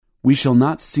We shall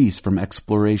not cease from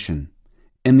exploration,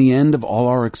 and the end of all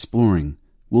our exploring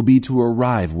will be to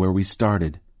arrive where we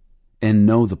started and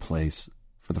know the place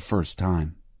for the first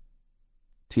time.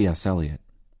 T.S. Eliot.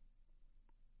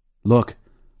 Look,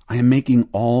 I am making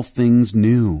all things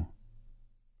new.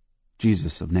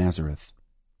 Jesus of Nazareth.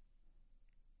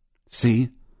 See,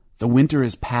 the winter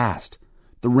is past,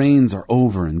 the rains are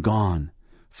over and gone,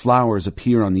 flowers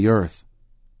appear on the earth,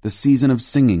 the season of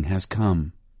singing has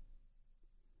come.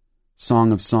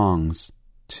 Song of Songs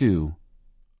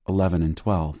 2:11 and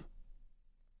 12.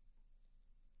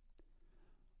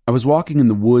 I was walking in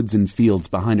the woods and fields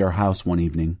behind our house one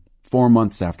evening, 4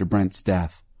 months after Brent's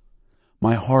death.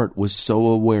 My heart was so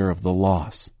aware of the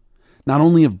loss, not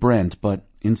only of Brent, but,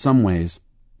 in some ways,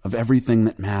 of everything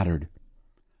that mattered.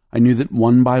 I knew that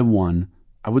one by one,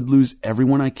 I would lose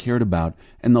everyone I cared about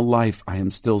and the life I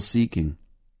am still seeking.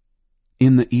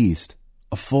 In the east,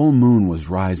 a full moon was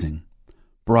rising,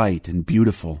 bright and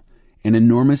beautiful, and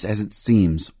enormous as it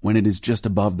seems when it is just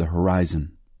above the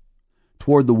horizon.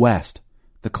 Toward the west,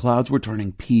 the clouds were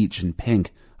turning peach and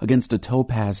pink against a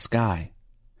topaz sky.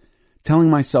 Telling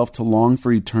myself to long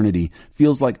for eternity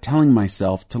feels like telling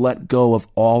myself to let go of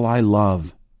all I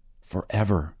love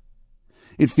forever.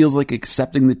 It feels like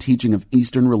accepting the teaching of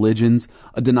Eastern religions,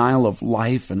 a denial of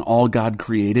life and all God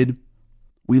created.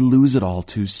 We lose it all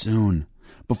too soon,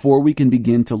 before we can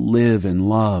begin to live and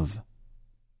love.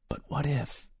 But what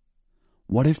if?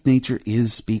 What if nature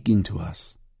is speaking to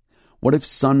us? What if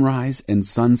sunrise and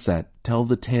sunset tell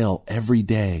the tale every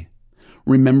day,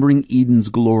 remembering Eden's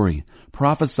glory,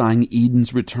 prophesying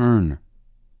Eden's return?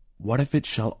 What if it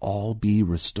shall all be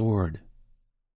restored?